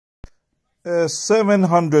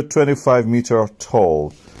725-meter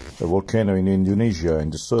tall, a volcano in Indonesia in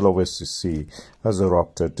the Sulawesi Sea has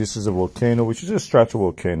erupted. This is a volcano which is a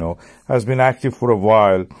stratovolcano, has been active for a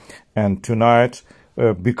while, and tonight,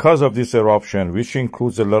 because of this eruption, which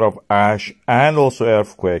includes a lot of ash and also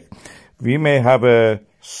earthquake, we may have a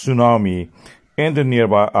tsunami in the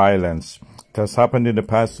nearby islands. It has happened in the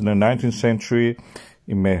past in the 19th century.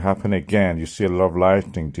 It may happen again. You see a lot of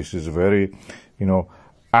lightning. This is a very,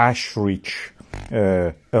 ash-rich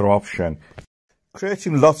eruption,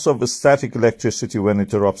 creating lots of static electricity when it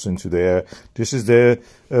erupts into the air. This is the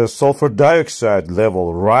sulfur dioxide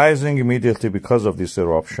level rising immediately because of this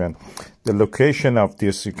eruption. The location of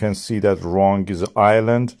this, you can see that Ruang is an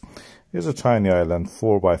island. It's a tiny island,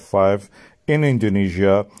 4 by 5, in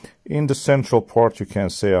Indonesia. In the central part, you can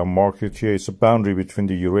say, I mark it here, it's a boundary between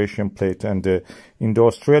the Eurasian plate and the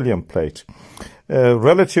Indo-Australian plate.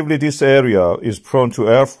 Relatively, this area is prone to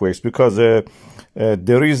earthquakes because there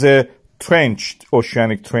is a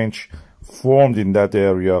oceanic trench formed in that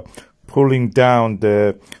area, pulling down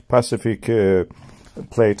the Pacific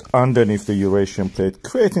plate underneath the Eurasian plate,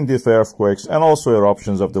 creating these earthquakes and also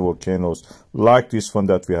eruptions of the volcanoes like this one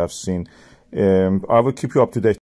that we have seen. I will keep you up to date.